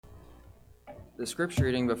The scripture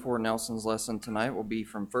reading before Nelson's lesson tonight will be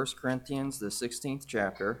from 1 Corinthians, the 16th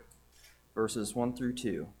chapter, verses 1 through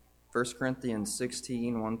 2. 1 Corinthians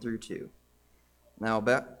 16, 1 through 2. Now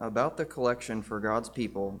about the collection for God's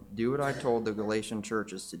people, do what I told the Galatian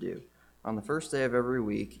churches to do. On the first day of every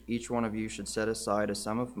week, each one of you should set aside a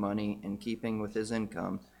sum of money in keeping with his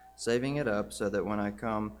income, saving it up so that when I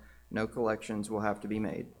come, no collections will have to be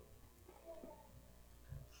made.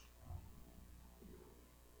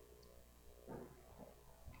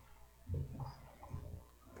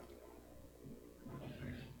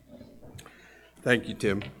 Thank you,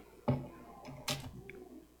 Tim.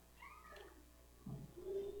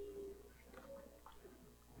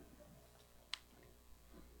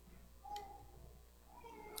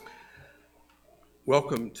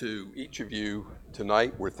 Welcome to each of you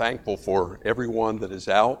tonight. We're thankful for everyone that is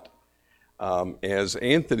out. As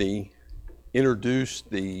Anthony introduced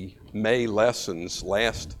the May lessons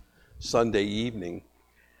last Sunday evening,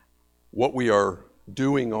 what we are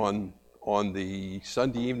doing on the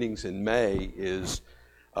Sunday evenings in May is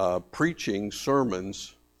preaching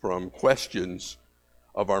sermons from questions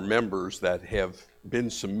of our members that have been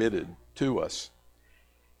submitted to us.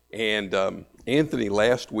 And Anthony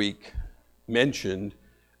last week mentioned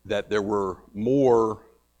that there were more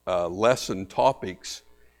lesson topics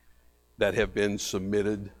that have been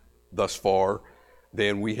submitted thus far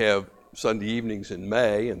than we have Sunday evenings in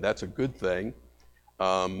May, and that's a good thing.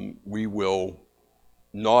 We will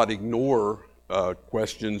not ignore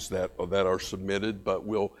questions that are submitted, but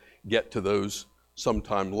we'll get to those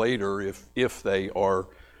sometime later if they are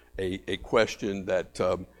a question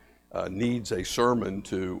that needs a sermon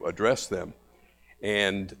to address them.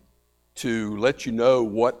 And to let you know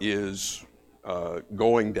what is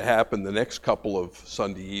going to happen the next couple of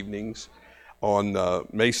Sunday evenings, on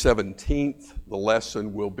May 17th, the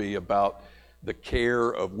lesson will be about the care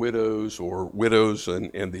of widows or widows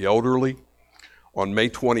and the elderly. On May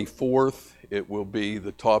 24th, it will be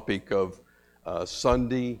the topic of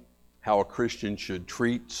Sunday, how a Christian should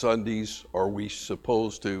treat Sundays. Are we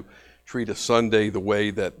supposed to treat a Sunday the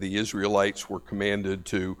way that the Israelites were commanded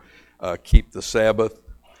to keep the Sabbath,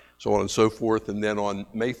 so on and so forth. And then on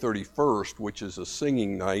May 31st, which is a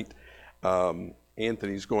singing night,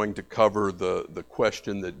 Anthony's going to cover the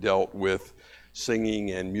question that dealt with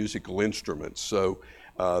singing and musical instruments. So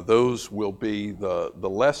those will be the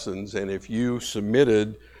lessons, and if you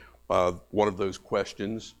submitted one of those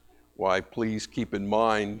questions, why, please keep in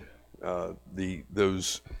mind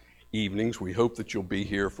those evenings. We hope that you'll be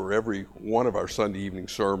here for every one of our Sunday evening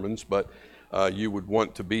sermons, but you would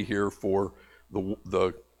want to be here for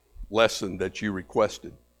the lesson that you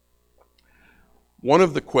requested. One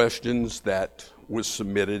of the questions that was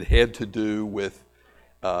submitted had to do with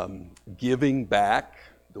giving back,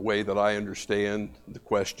 the way that I understand the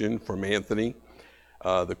question from Anthony.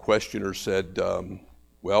 The questioner said,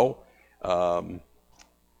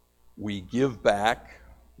 we give back,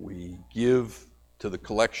 we give to the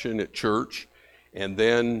collection at church, and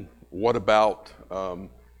then what about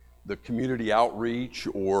the community outreach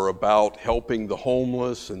or about helping the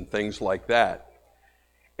homeless and things like that?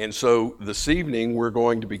 And so this evening we're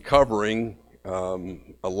going to be covering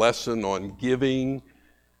a lesson on giving,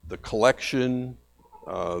 the collection,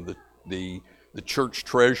 the church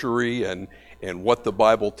treasury, and what the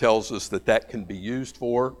Bible tells us that can be used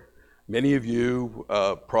for. Many of you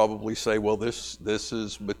probably say, well, this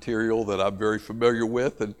is material that I'm very familiar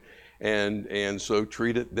with, and so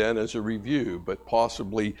treat it then as a review. But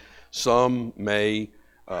possibly some may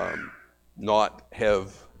not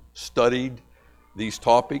have studied these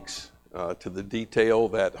topics to the detail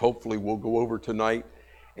that hopefully we'll go over tonight,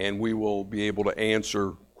 and we will be able to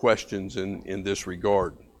answer questions in this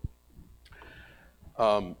regard.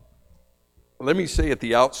 Let me say at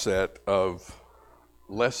the outset of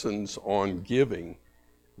lessons on giving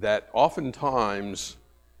that oftentimes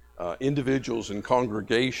individuals and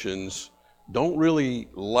congregations don't really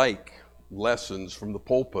like lessons from the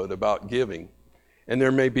pulpit about giving, and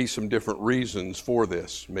there may be some different reasons for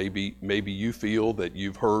this. Maybe you feel that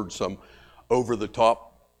you've heard some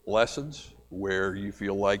over-the-top lessons where you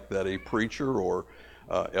feel like that a preacher or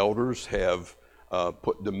elders have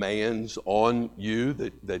put demands on you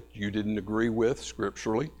that you didn't agree with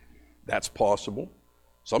scripturally. That's possible.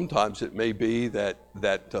 Sometimes it may be that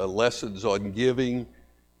lessons on giving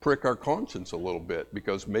prick our conscience a little bit,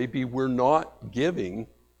 because maybe we're not giving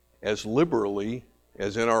as liberally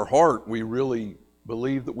as in our heart we really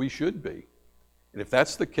believe that we should be. And if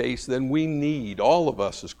that's the case, then all of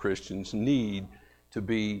us as Christians need to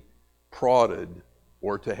be prodded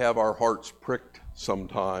or to have our hearts pricked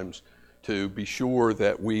sometimes to be sure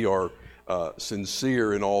that we are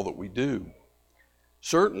sincere in all that we do.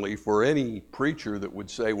 certainly for any preacher that would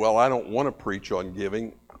say, well, I don't want to preach on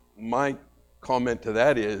giving, my comment to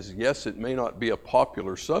that is, yes, it may not be a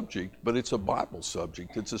popular subject, but it's a Bible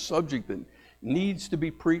subject. It's a subject that needs to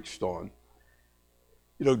be preached on.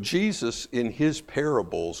 You know, Jesus in his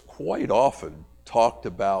parables quite often talked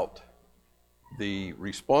about the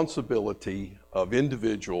responsibility of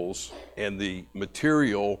individuals and the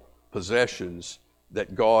material possessions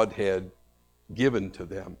that God had given to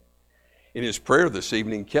them. In his prayer this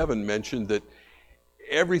evening, Kevin mentioned that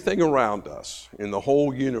everything around us in the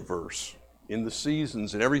whole universe, in the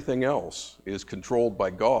seasons and everything else, is controlled by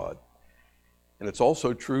God. And it's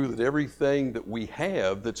also true that everything that we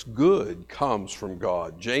have that's good comes from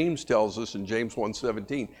God. James tells us in James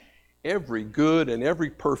 1:17, every good and every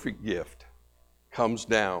perfect gift comes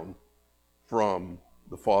down from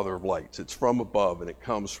the Father of lights. It's from above, and it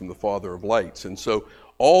comes from the Father of lights. And so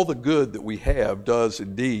all the good that we have does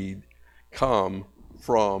indeed come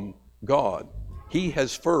from God. He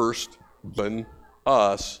has first given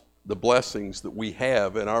us the blessings that we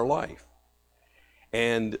have in our life.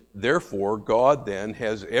 And therefore, God then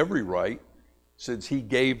has every right, since he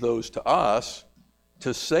gave those to us,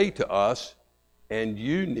 to say to us, and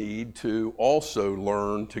you need to also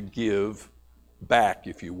learn to give back,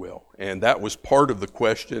 if you will. And that was part of the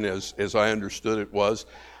question, as I understood it was,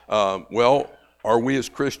 well, are we as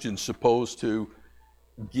Christians supposed to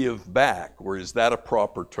give back, or is that a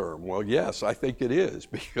proper term? Well, yes, I think it is,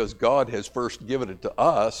 because God has first given it to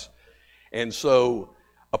us. And so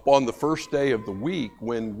upon the first day of the week,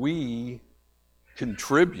 when we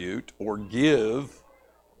contribute or give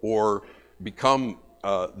or become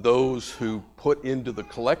those who put into the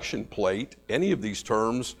collection plate, any of these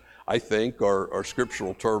terms I think are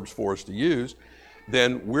scriptural terms for us to use,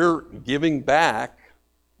 then we're giving back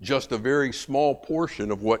just a very small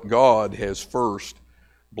portion of what God has first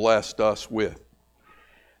blessed us with.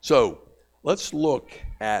 So let's look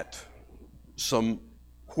at some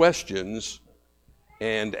questions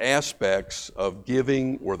and aspects of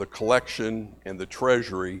giving, or the collection and the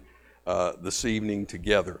treasury, this evening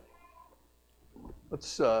together.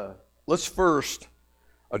 Let's first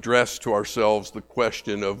address to ourselves the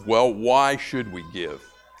question of, well, why should we give?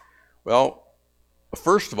 Well,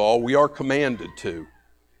 first of all, we are commanded to.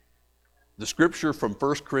 The scripture from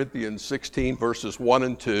 1 Corinthians 16, verses 1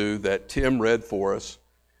 and 2 that Tim read for us,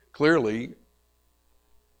 clearly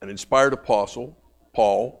an inspired apostle,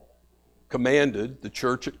 Paul, commanded the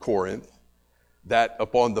church at Corinth that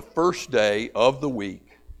upon the first day of the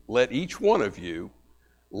week, let each one of you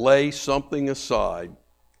lay something aside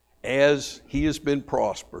as he has been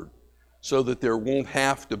prospered, so that there won't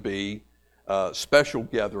have to be special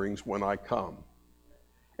gatherings when I come.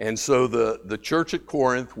 And so the church at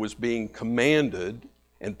Corinth was being commanded,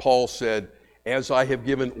 and Paul said, as I have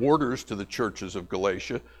given orders to the churches of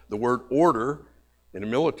Galatia. The word order, in a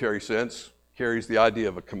military sense, carries the idea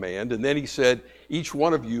of a command. And then he said, each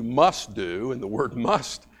one of you must do, and the word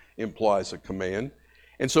must implies a command.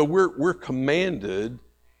 And so we're commanded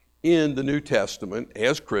in the New Testament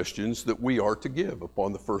as Christians that we are to give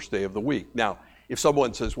upon the first day of the week. Now, if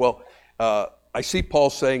someone says, well, I see Paul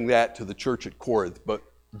saying that to the church at Corinth, but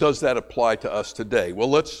does that apply to us today? Well,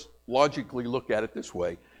 let's logically look at it this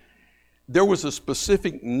way. There was a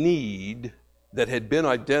specific need that had been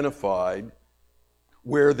identified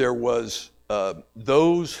where there was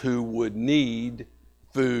those who would need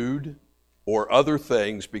food or other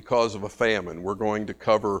things because of a famine. We're going to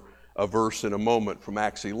cover a verse in a moment from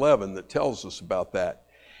Acts 11 that tells us about that.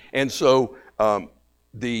 And so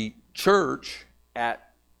the church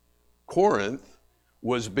at Corinth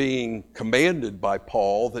was being commanded by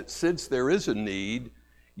Paul that since there is a need,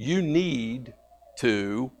 you need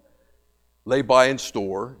to lay by and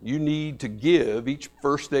store. You need to give each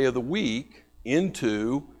first day of the week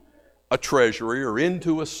into a treasury or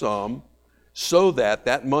into a sum, so that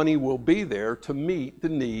that money will be there to meet the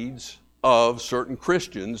needs of certain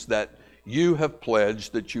Christians that you have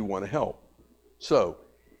pledged that you want to help. So,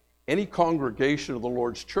 any congregation of the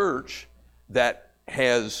Lord's church that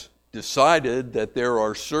has decided that there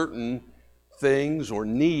are certain things or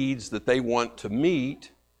needs that they want to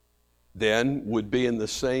meet, then would be in the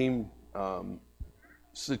same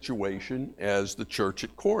situation as the church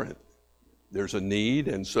at Corinth. There's a need,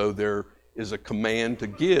 and so there is a command to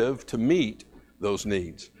give to meet those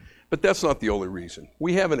needs. But that's not the only reason.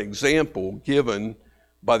 We have an example given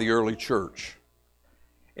by the early church.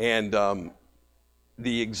 And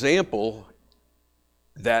the example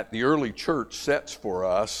that the early church sets for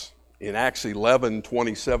us in Acts 11,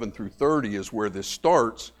 27 through 30 is where this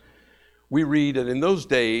starts. We read that in those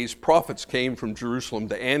days, prophets came from Jerusalem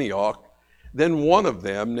to Antioch. Then one of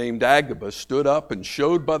them, named Agabus, stood up and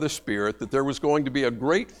showed by the Spirit that there was going to be a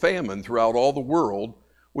great famine throughout all the world,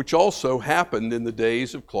 which also happened in the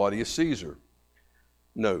days of Claudius Caesar.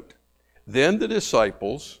 Note, then the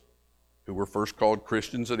disciples, who were first called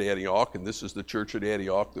Christians at Antioch, and this is the church at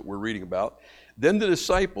Antioch that we're reading about, then the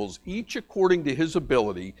disciples, each according to his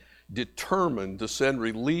ability, determined to send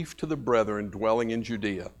relief to the brethren dwelling in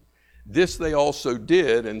Judea. This they also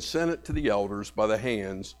did and sent it to the elders by the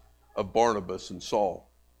hands of Barnabas and Saul.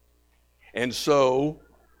 And so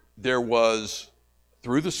there was,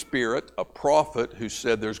 through the Spirit, a prophet who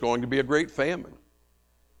said there's going to be a great famine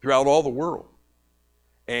throughout all the world.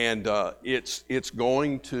 And it's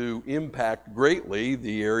going to impact greatly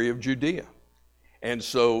the area of Judea. And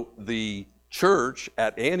so the church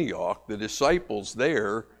at Antioch, the disciples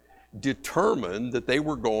there, determined that they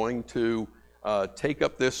were going to take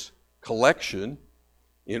up this collection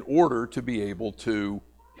in order to be able to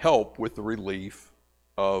help with the relief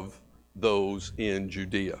of those in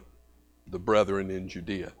Judea, the brethren in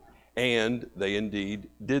Judea. And they indeed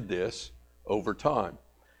did this over time.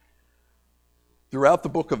 Throughout the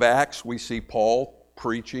book of Acts, we see Paul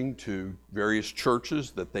preaching to various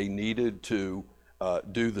churches that they needed to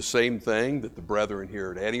do the same thing that the brethren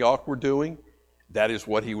here at Antioch were doing. That is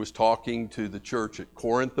what he was talking to the church at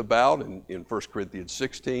Corinth about in 1 Corinthians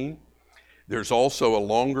 16. There's also a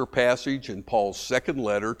longer passage in Paul's second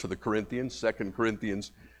letter to the Corinthians, 2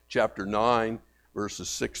 Corinthians chapter 9, verses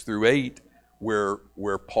 6 through 8,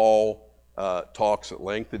 where Paul talks at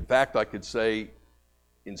length. In fact, I could say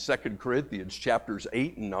in 2 Corinthians chapters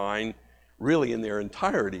 8 and 9, really in their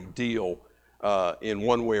entirety, deal in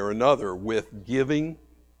one way or another with giving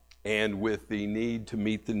and with the need to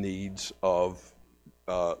meet the needs of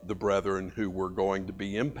the brethren who were going to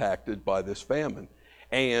be impacted by this famine,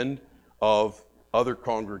 and of other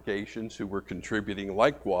congregations who were contributing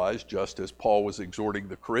likewise, just as Paul was exhorting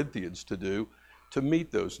the Corinthians to do, to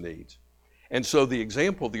meet those needs. And so the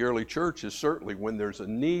example of the early church is certainly when there's a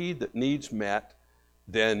need that needs met,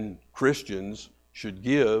 then Christians should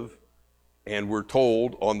give, and we're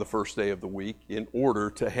told on the first day of the week, in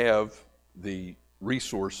order to have the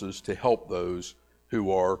resources to help those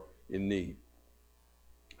who are in need.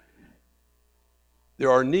 There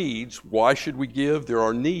are needs. Why should we give? There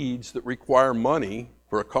are needs that require money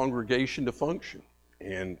for a congregation to function.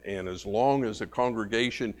 And as long as a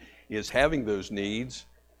congregation is having those needs,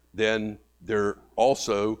 then there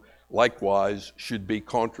also likewise should be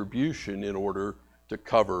contribution in order to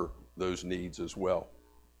cover those needs as well.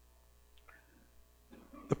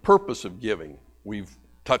 The purpose of giving, we've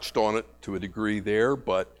touched on it to a degree there,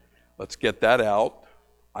 but let's get that out.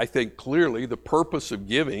 I think clearly the purpose of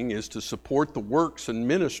giving is to support the works and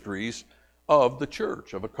ministries of the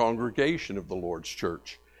church, of a congregation of the Lord's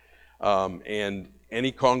church. And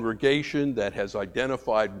any congregation that has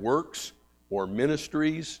identified works or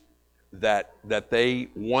ministries that they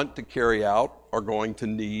want to carry out are going to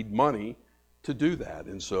need money to do that.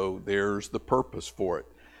 And so there's the purpose for it.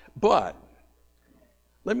 But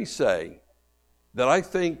let me say that I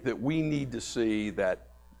think that we need to see that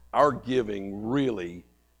our giving really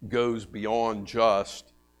goes beyond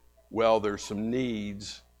just, well, there's some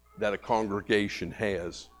needs that a congregation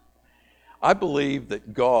has. I believe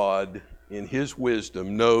that God, in His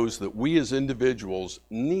wisdom, knows that we as individuals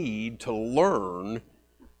need to learn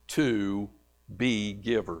to be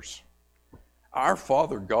givers. Our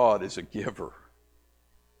Father God is a giver.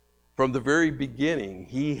 From the very beginning,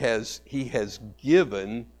 He has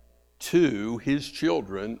given to His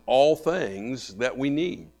children all things that we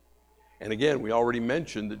need. And again, we already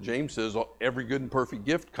mentioned that James says every good and perfect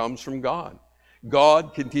gift comes from God.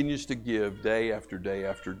 God continues to give day after day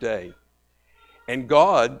after day. And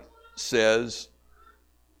God says,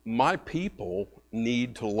 my people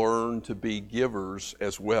need to learn to be givers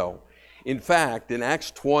as well. In fact, in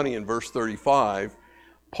Acts 20 and verse 35,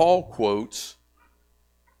 Paul quotes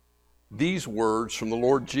these words from the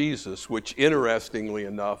Lord Jesus, which interestingly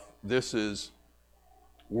enough, this is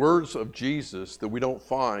words of Jesus that we don't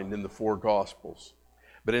find in the four Gospels.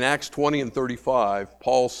 But in Acts 20 and 35,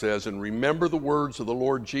 Paul says, and remember the words of the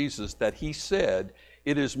Lord Jesus that He said,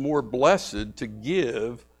 it is more blessed to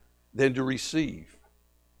give than to receive.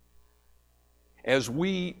 As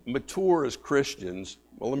we mature as Christians,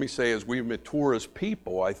 well, let me say as we mature as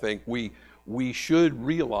people, I think we should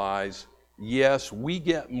realize, yes, we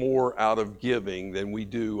get more out of giving than we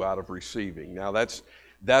do out of receiving. Now that's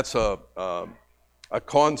a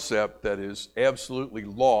concept that is absolutely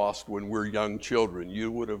lost when we're young children. You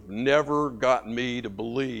would have never gotten me to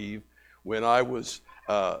believe when I was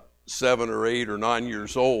 7 or 8 or 9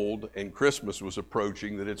 years old and Christmas was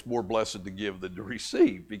approaching that it's more blessed to give than to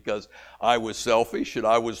receive, because I was selfish and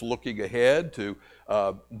I was looking ahead to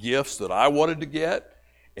gifts that I wanted to get,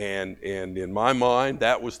 and in my mind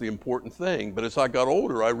that was the important thing. But as I got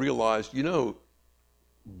older, I realized,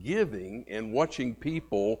 giving and watching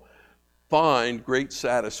people find great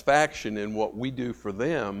satisfaction in what we do for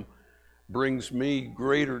them brings me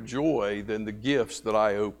greater joy than the gifts that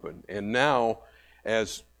I open. And now,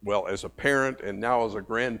 as a parent and now as a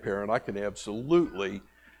grandparent, I can absolutely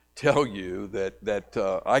tell you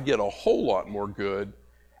that I get a whole lot more good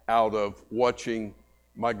out of watching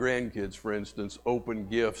my grandkids, for instance, open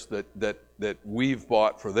gifts that we've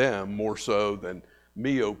bought for them, more so than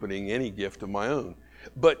me opening any gift of my own.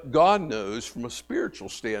 But God knows from a spiritual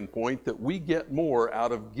standpoint that we get more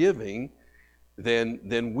out of giving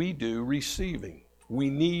than we do receiving. We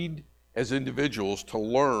need, as individuals, to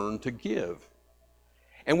learn to give.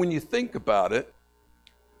 And when you think about it,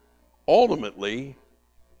 ultimately,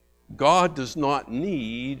 God does not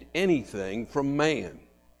need anything from man.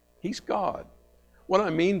 He's God. What I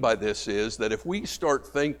mean by this is that if we start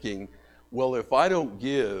thinking, well, if I don't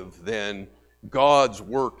give, then God's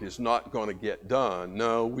work is not going to get done.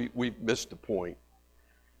 No, we've missed the point.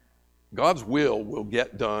 God's will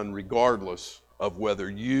get done regardless of whether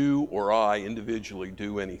you or I individually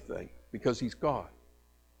do anything, because He's God.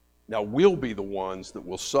 Now, we'll be the ones that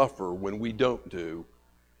will suffer when we don't do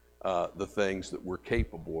the things that we're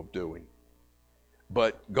capable of doing.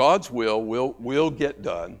 But God's will get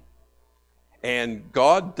done, and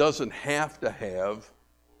God doesn't have to have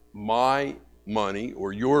my money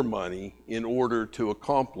or your money in order to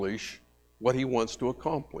accomplish what He wants to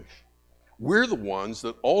accomplish. We're the ones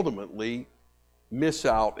that ultimately miss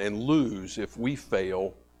out and lose if we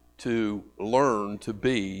fail to learn to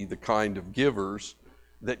be the kind of givers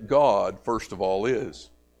that God, first of all,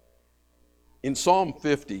 is. In Psalm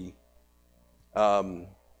 50, I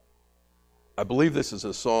believe this is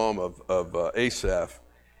a psalm of Asaph,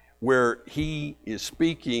 where he is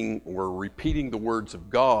speaking or repeating the words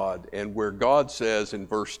of God, and where God says in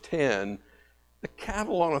verse 10, the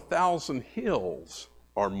cattle on 1,000 hills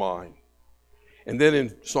are mine. And then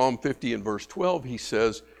in Psalm 50 and verse 12, he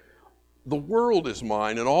says, the world is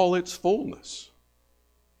mine and all its fullness.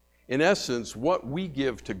 In essence, what we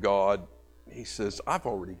give to God, he says, I've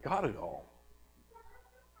already got it all.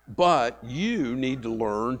 But you need to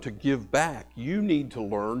learn to give back. You need to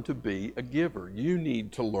learn to be a giver. You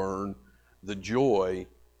need to learn the joy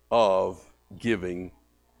of giving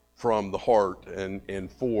from the heart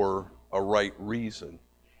and for a right reason.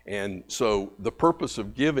 And so the purpose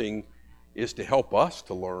of giving is to help us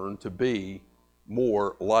to learn to be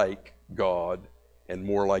more like God and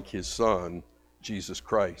more like His Son, Jesus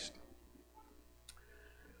Christ.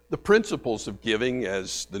 The principles of giving,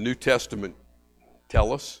 as the New Testament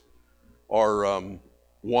tell us, are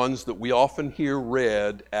ones that we often hear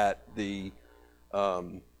read at the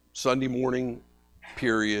Sunday morning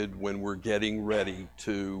period when we're getting ready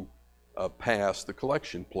to pass the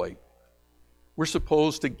collection plate. We're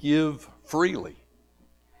supposed to give freely.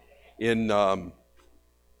 In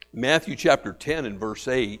Matthew chapter 10 and verse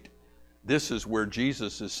 8, this is where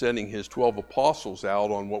Jesus is sending His 12 apostles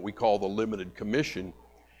out on what we call the limited commission.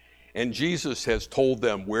 And Jesus has told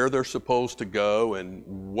them where they're supposed to go and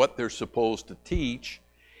what they're supposed to teach.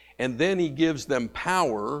 And then He gives them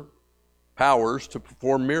powers to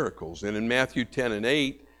perform miracles. And in Matthew 10 and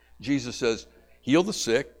 8, Jesus says, heal the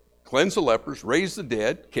sick, cleanse the lepers, raise the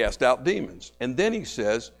dead, cast out demons. And then He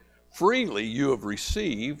says, freely you have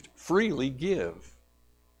received, freely give.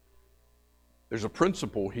 There's a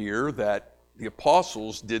principle here that the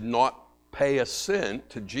apostles did not pay a cent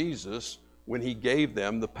to Jesus when He gave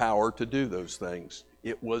them the power to do those things.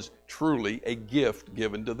 It was truly a gift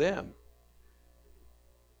given to them.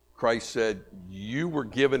 Christ said, you were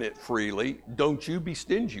given it freely. Don't you be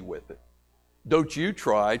stingy with it. Don't you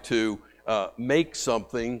try to make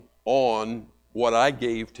something on what I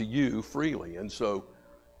gave to you freely. And so,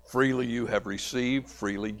 freely you have received,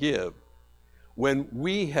 freely give. When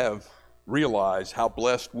we have realized how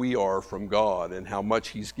blessed we are from God and how much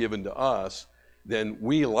He's given to us, then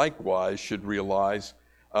we likewise should realize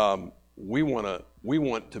we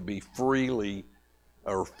want to be freely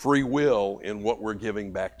or free will in what we're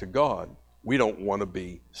giving back to God. We don't want to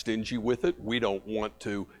be stingy with it. We don't want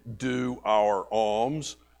to do our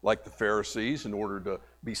alms like the Pharisees in order to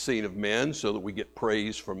be seen of men so that we get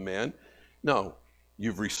praise from men. No,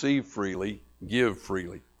 you've received freely, give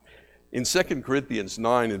freely. In 2 Corinthians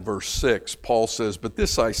 9 and verse 6, Paul says, but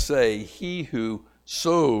this I say, he who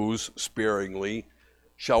sows sparingly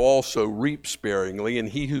shall also reap sparingly, and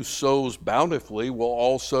he who sows bountifully will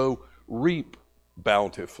also reap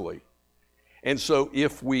bountifully. And so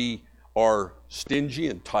if we are stingy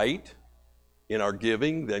and tight in our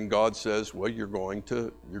giving, then God says, well, you're going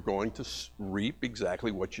to reap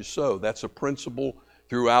exactly what you sow. That's a principle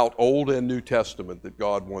throughout Old and New Testament that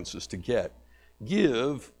God wants us to get.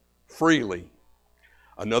 Give freely.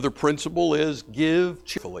 Another principle is give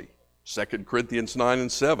cheerfully. 2 Corinthians 9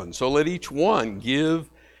 and 7. So let each one give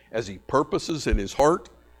as he purposes in his heart,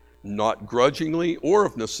 not grudgingly or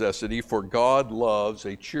of necessity, for God loves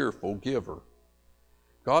a cheerful giver.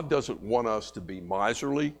 God doesn't want us to be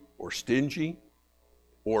miserly or stingy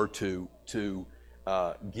or to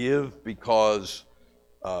give because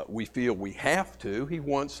we feel we have to. He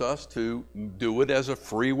wants us to do it as a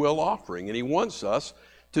free will offering, and he wants us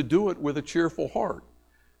to do it with a cheerful heart.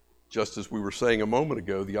 Just as we were saying a moment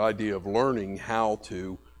ago, the idea of learning how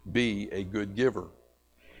to be a good giver.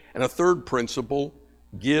 And a third principle,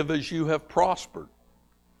 give as you have prospered.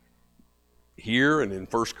 Here and in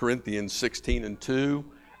 1 Corinthians 16 and 2,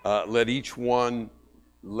 let each one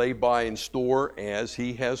lay by in store as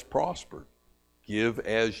he has prospered. Give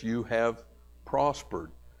as you have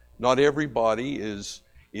prospered. Not everybody is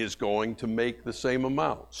going to make the same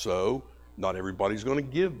amount. So not everybody's going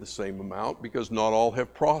to give the same amount because not all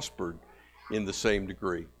have prospered in the same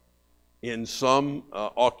degree. In some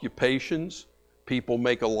occupations, people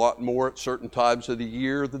make a lot more at certain times of the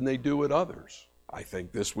year than they do at others. I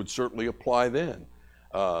think this would certainly apply then.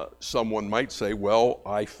 Someone might say, well,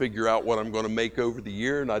 I figure out what I'm going to make over the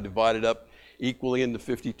year and I divide it up equally into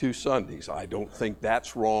 52 Sundays. I don't think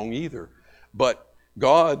that's wrong either. But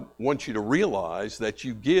God wants you to realize that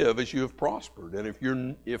you give as you have prospered.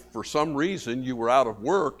 And if for some reason you were out of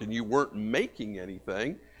work and you weren't making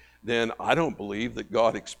anything, then I don't believe that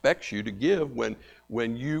God expects you to give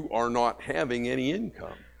when you are not having any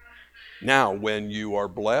income. Now, when you are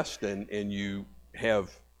blessed and you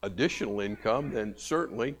have additional income, then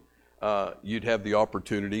certainly you'd have the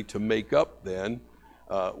opportunity to make up then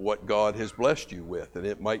what God has blessed you with. And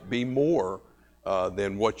it might be more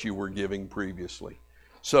than what you were giving previously.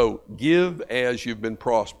 So give as you've been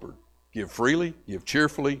prospered. Give freely, give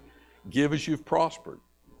cheerfully, give as you've prospered.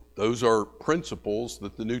 Those are principles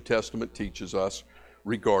that the New Testament teaches us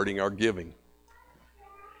regarding our giving.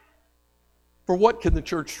 For what can the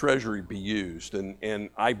church treasury be used? And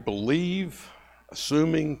I believe,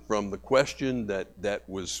 assuming from the question that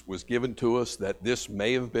was given to us, that this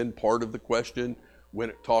may have been part of the question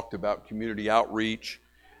when it talked about community outreach,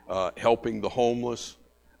 helping the homeless.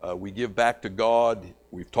 We give back to God.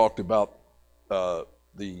 We've talked about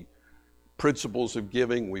the principles of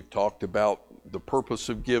giving. We've talked about the purpose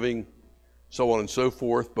of giving, so on and so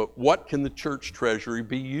forth. But what can the church treasury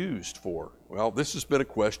be used for? Well, this has been a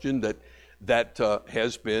question that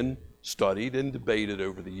has been studied and debated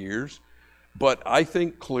over the years. But I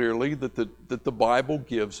think clearly that the Bible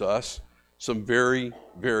gives us some very,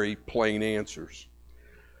 very plain answers.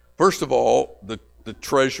 First of all, the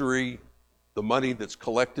treasury, the money that's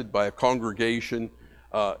collected by a congregation,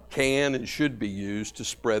 can and should be used to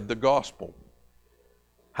spread the gospel.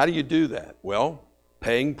 How do you do that? Well,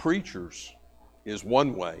 paying preachers is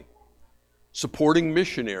one way. Supporting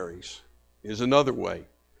missionaries is another way.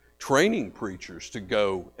 Training preachers to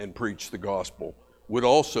go and preach the gospel would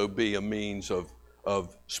also be a means of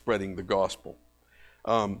spreading the gospel.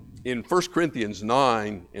 In 1 Corinthians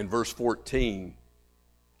 9 and verse 14,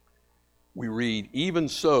 we read, "Even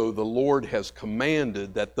so, the Lord has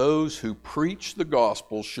commanded that those who preach the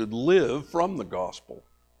gospel should live from the gospel."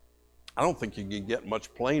 I don't think you can get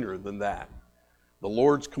much plainer than that. The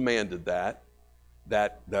Lord's commanded that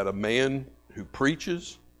a man who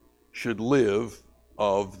preaches should live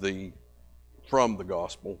from the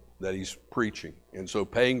gospel that he's preaching. And so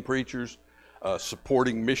paying preachers,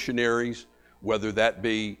 supporting missionaries, whether that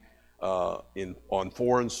be on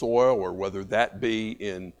foreign soil or whether that be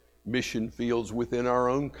in mission fields within our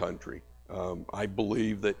own country. I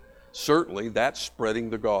believe that certainly that's spreading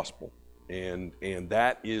the gospel. And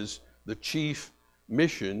that is the chief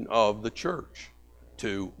mission of the church,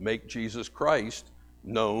 to make Jesus Christ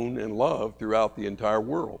known and loved throughout the entire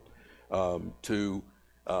world. To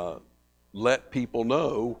let people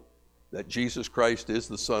know that Jesus Christ is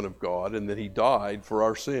the Son of God and that He died for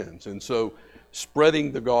our sins. And so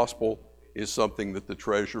spreading the gospel is something that the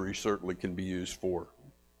treasury certainly can be used for.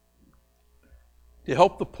 To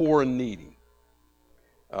help the poor and needy.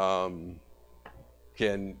 Can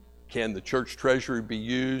the church treasury be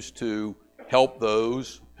used to help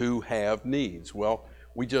those who have needs? Well,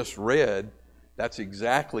 we just read that's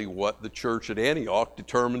exactly what the church at Antioch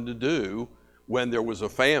determined to do when there was a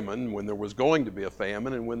famine, when there was going to be a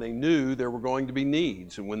famine, and when they knew there were going to be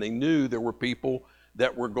needs, and when they knew there were people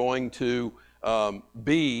that were going to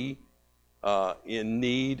be in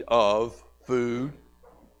need of food,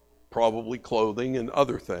 probably clothing and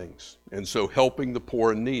other things. And so helping the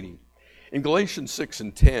poor and needy. In Galatians 6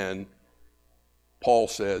 and 10, Paul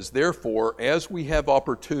says, "Therefore, as we have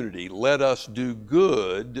opportunity, let us do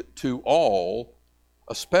good to all,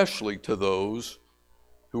 especially to those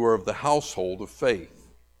who are of the household of faith."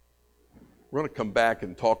 We're going to come back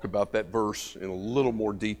and talk about that verse in a little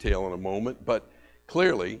more detail in a moment, but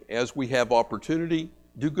clearly, as we have opportunity,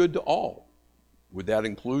 do good to all. Would that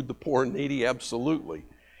include the poor and needy? Absolutely,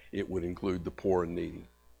 it would include the poor and needy.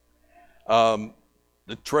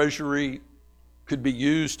 The treasury could be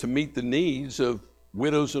used to meet the needs of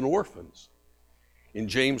widows and orphans. In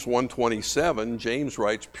James 1:27, James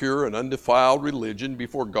writes, "Pure and undefiled religion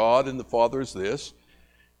before God and the Father is this,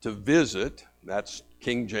 to visit," that's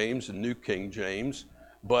King James and New King James,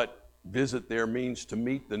 but visit there means to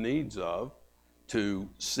meet the needs of, to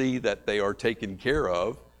see that they are taken care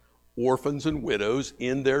of, orphans and widows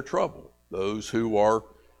in their trouble, those who are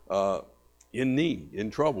in need, in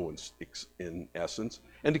trouble in essence,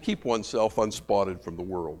 and to keep oneself unspotted from the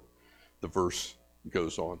world. The verse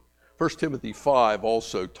goes on. 1 Timothy 5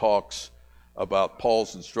 also talks about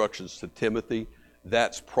Paul's instructions to Timothy.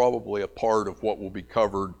 That's probably a part of what will be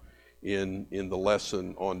covered in the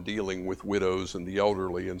lesson on dealing with widows and the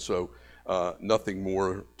elderly, and so nothing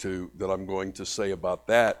more that I'm going to say about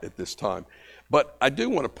that at this time. But I do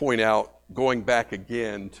want to point out, going back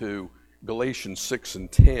again to Galatians 6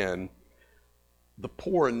 and 10, the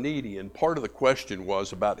poor and needy, and part of the question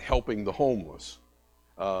was about helping the homeless.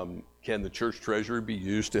 Can the church treasury be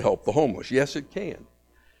used to help the homeless? Yes, it can,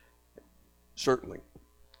 certainly.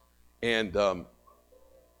 And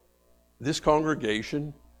this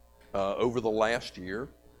congregation, over the last year,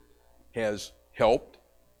 has helped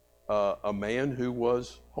a man who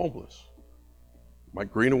was homeless.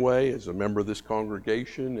 Mike Greenaway is a member of this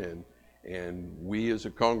congregation, and we as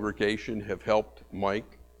a congregation have helped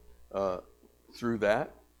Mike through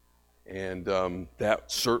that. And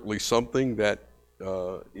that's certainly something that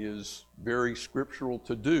is very scriptural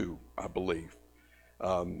to do, I believe.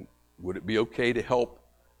 Would it be okay to help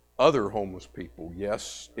other homeless people?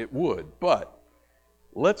 Yes, it would. But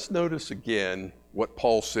let's notice again what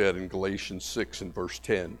Paul said in Galatians 6 and verse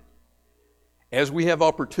 10. "As we have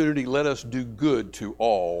opportunity, let us do good to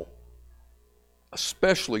all,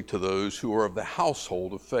 especially to those who are of the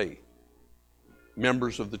household of faith,"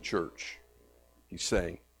 members of the church, he's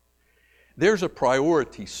saying. There's a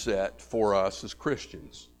priority set for us as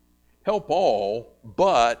Christians. Help all,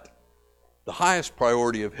 but the highest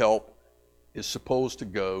priority of help is supposed to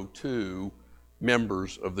go to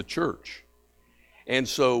members of the church. And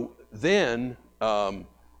so then,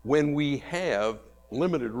 when we have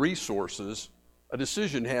limited resources, a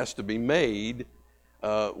decision has to be made.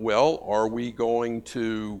 Are we going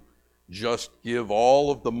to just give all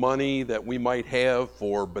of the money that we might have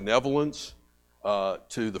for benevolence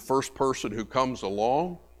to the first person who comes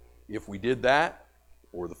along? If we did that,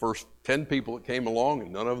 or the first 10 people that came along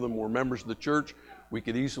and none of them were members of the church, we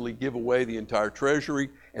could easily give away the entire treasury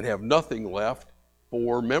and have nothing left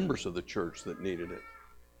for members of the church that needed it.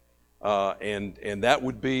 And that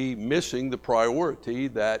would be missing the priority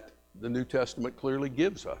that the New Testament clearly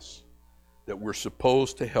gives us, that we're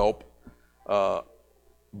supposed to help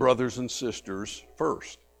brothers and sisters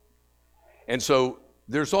first. And so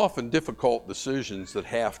there's often difficult decisions that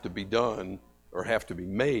have to be done or have to be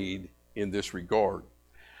made in this regard.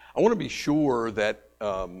 I want to be sure that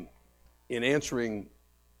in answering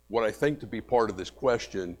what I think to be part of this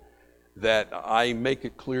question, that I make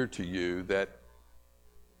it clear to you that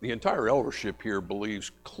the entire eldership here believes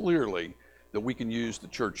clearly that we can use the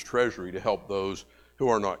church treasury to help those who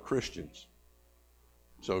are not Christians.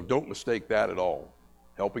 So don't mistake that at all.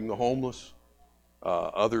 Helping the homeless,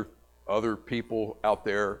 other people out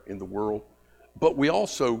there in the world. But we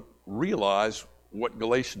also realize what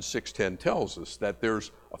Galatians 6:10 tells us, that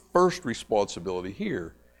there's a first responsibility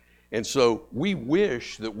here. And so we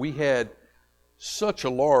wish that we had such a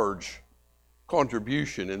large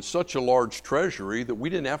contribution and such a large treasury that we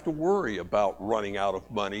didn't have to worry about running out of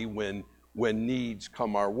money when needs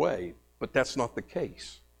come our way. But that's not the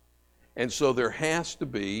case. And so there has to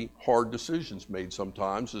be hard decisions made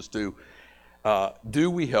sometimes as to do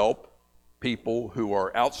we help people who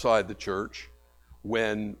are outside the church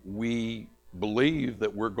when we believe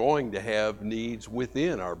that we're going to have needs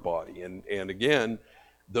within our body. And again,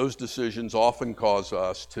 those decisions often cause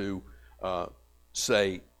us to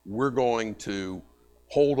say we're going to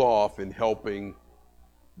hold off in helping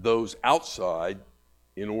those outside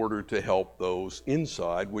in order to help those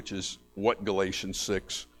inside, which is what Galatians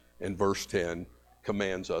 6 and verse 10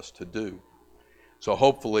 commands us to do. So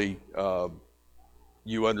hopefully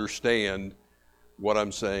you understand what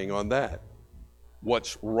I'm saying on that.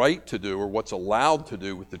 What's right to do or what's allowed to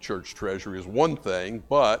do with the church treasury is one thing,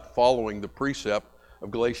 but following the precept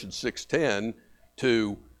of Galatians 6:10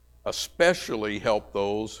 to especially help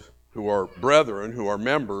those who are brethren, who are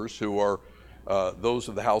members, who are those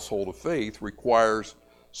of the household of faith, requires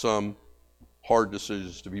some hard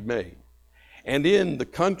decisions to be made. And in the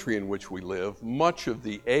country in which we live, much of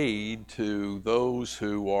the aid to those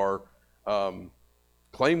who are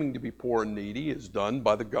claiming to be poor and needy is done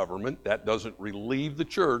by the government. That doesn't relieve the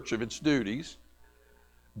church of its duties.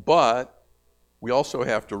 But we also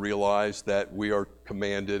have to realize that we are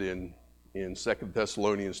commanded in 2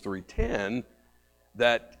 Thessalonians 3:10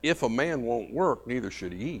 that if a man won't work, neither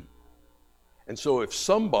should he eat. And so if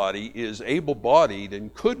somebody is able-bodied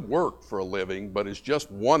and could work for a living but is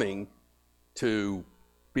just wanting to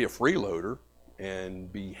be a freeloader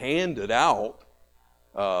and be handed out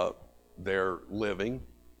their living,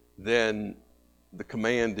 then the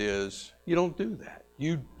command is you don't do that.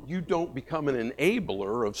 You don't become an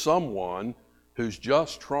enabler of someone who's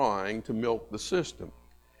just trying to milk the system.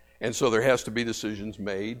 And so there has to be decisions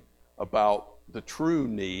made about the true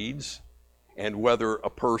needs and whether a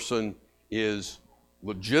person is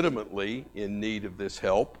legitimately in need of this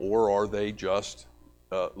help, or are they just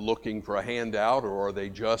looking for a handout, or are they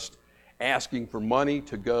just asking for money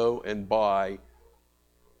to go and buy,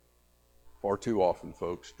 far too often,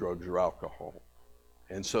 folks, drugs or alcohol.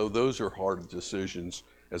 And so those are hard decisions,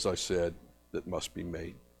 as I said, that must be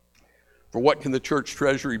made. For what can the church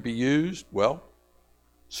treasury be used? Well,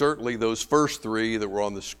 certainly those first three that were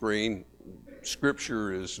on the screen,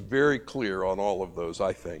 Scripture is very clear on all of those,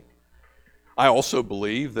 I think. I also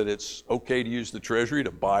believe that it's okay to use the treasury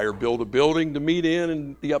to buy or build a building to meet in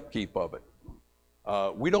and the upkeep of it.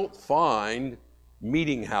 We don't find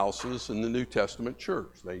meeting houses in the New Testament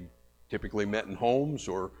church. They typically met in homes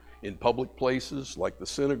or in public places like the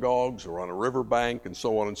synagogues or on a riverbank and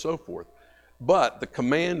so on and so forth. But the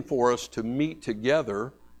command for us to meet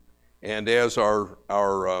together, and as our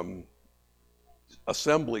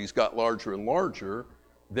assemblies got larger and larger,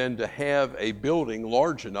 then to have a building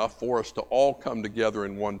large enough for us to all come together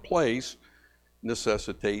in one place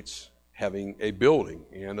necessitates having a building.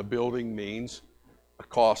 And a building means a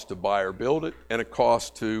cost to buy or build it and a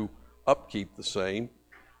cost to upkeep the same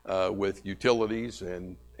with utilities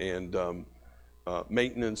and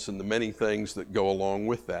maintenance and the many things that go along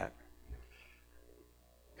with that.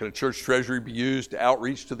 Can a church treasury be used to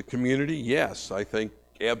outreach to the community? Yes, I think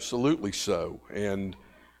absolutely so. And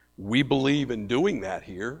we believe in doing that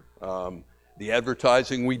here. The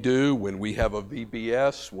advertising we do when we have a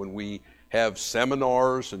VBS, when we have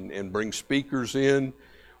seminars and bring speakers in,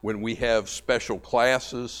 when we have special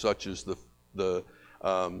classes such as the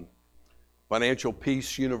Financial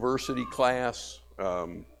Peace University class,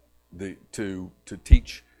 to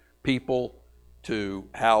teach people to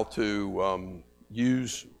how to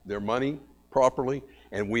use their money properly,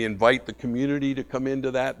 and we invite the community to come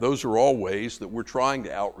into that. Those are all ways that we're trying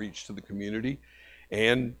to outreach to the community,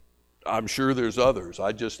 and I'm sure there's others.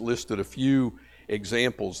 I just listed a few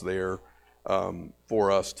examples there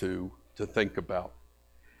for us to think about.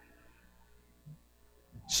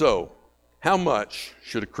 So, how much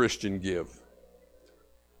should a Christian give?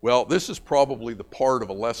 Well, this is probably the part of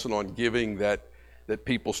a lesson on giving that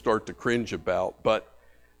people start to cringe about, but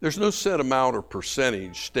there's no set amount or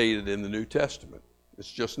percentage stated in the New Testament.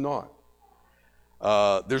 It's just not.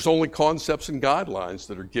 There's only concepts and guidelines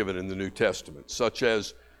that are given in the New Testament, such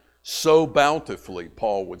as sow bountifully,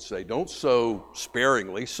 Paul would say. Don't sow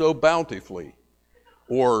sparingly, sow bountifully.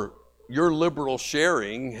 Or your liberal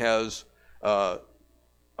sharing has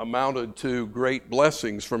amounted to great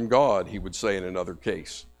blessings from God, he would say in another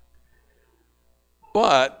case.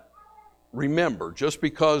 But remember, just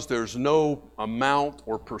because there's no amount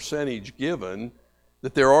or percentage given,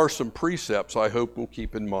 that there are some precepts I hope we'll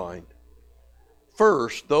keep in mind.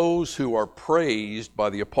 First, those who are praised by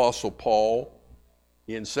the Apostle Paul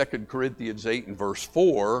in 2 Corinthians 8 and verse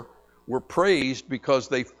 4 were praised because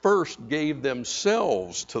they first gave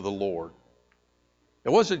themselves to the Lord. It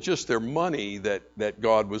wasn't just their money that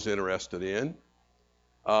God was interested in.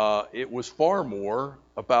 It was far more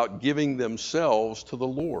about giving themselves to the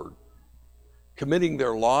Lord, committing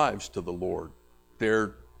their lives to the Lord,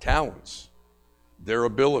 their talents, their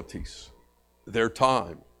abilities, their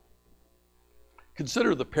time.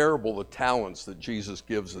 Consider the parable of the talents that Jesus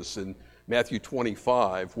gives us in Matthew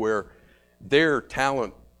 25, where their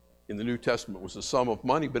talent in the New Testament was a sum of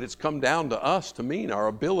money, but it's come down to us to mean our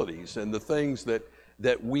abilities and the things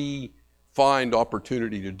that we find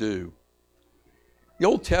opportunity to do. The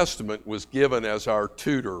Old Testament was given as our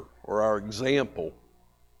tutor or our example.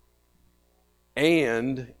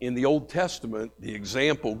 And in the Old Testament, the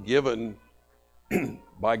example given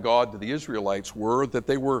by God to the Israelites were that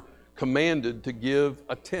they were commanded to give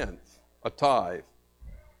a tenth, a tithe.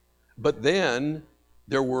 But then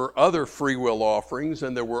there were other free will offerings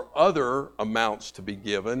and there were other amounts to be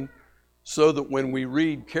given, so that when we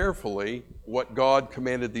read carefully what God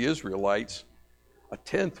commanded the Israelites, a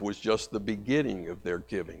tenth was just the beginning of their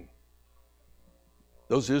giving.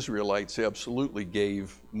 Those Israelites absolutely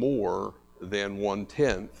gave more than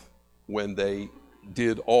 1/10 when they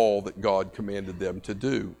did all that God commanded them to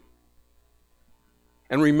do.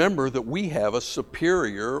 And remember that we have a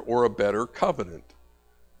superior or a better covenant.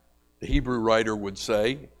 The Hebrew writer would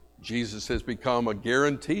say Jesus has become a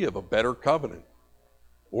guarantee of a better covenant,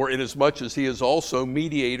 or inasmuch as he is also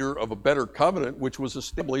mediator of a better covenant which was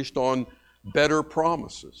established on better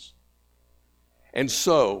promises. And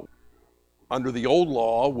so, under the old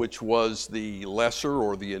law, which was the lesser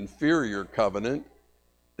or the inferior covenant,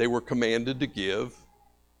 they were commanded to give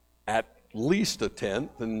at least a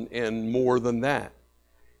tenth and more than that.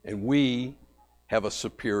 And we have a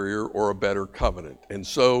superior or a better covenant. And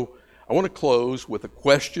so I want to close with a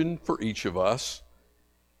question for each of us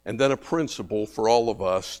and then a principle for all of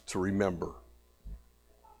us to remember.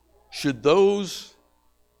 Should those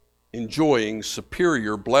enjoying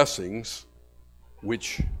superior blessings,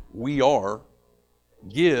 which we are,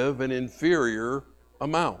 give an inferior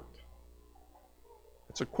amount?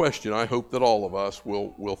 It's a question I hope that all of us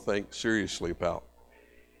will think seriously about.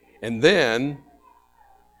 And then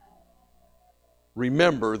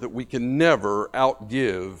remember that we can never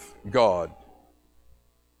outgive God.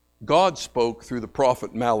 God spoke through the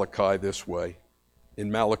prophet Malachi this way,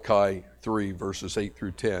 in Malachi 3, verses 8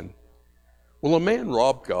 through 10. Will a man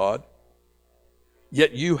rob God?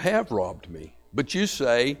 Yet you have robbed me. But you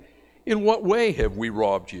say, in what way have we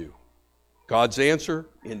robbed you? God's answer,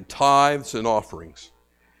 in tithes and offerings.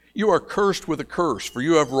 You are cursed with a curse, for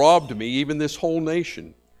you have robbed me, even this whole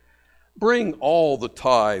nation. Bring all the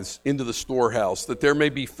tithes into the storehouse, that there may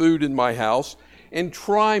be food in my house, and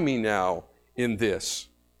try me now in this,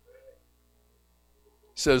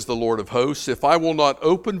 says the Lord of hosts, if I will not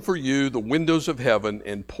open for you the windows of heaven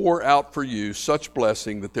and pour out for you such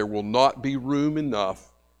blessing that there will not be room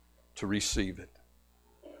enough to receive it.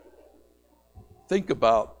 Think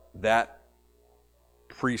about that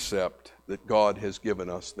precept that God has given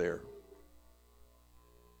us there.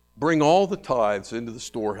 Bring all the tithes into the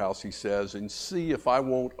storehouse, he says, and see if I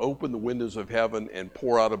won't open the windows of heaven and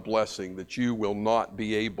pour out a blessing that you will not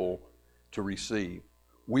be able to receive.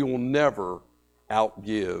 We will never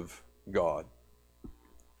outgive God.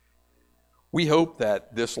 We hope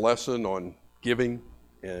that this lesson on giving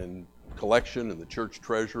and collection in the church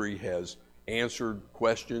treasury has answered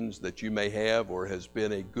questions that you may have or has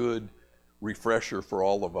been a good refresher for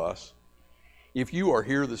all of us. If you are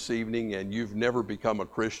here this evening and you've never become a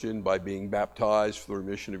Christian by being baptized for the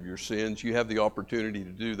remission of your sins, you have the opportunity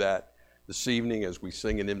to do that this evening as we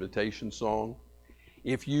sing an invitation song.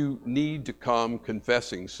 If you need to come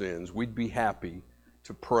confessing sins, we'd be happy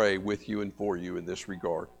to pray with you and for you in this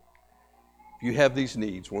regard. If you have these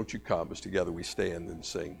needs, won't you come as together we stand and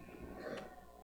sing?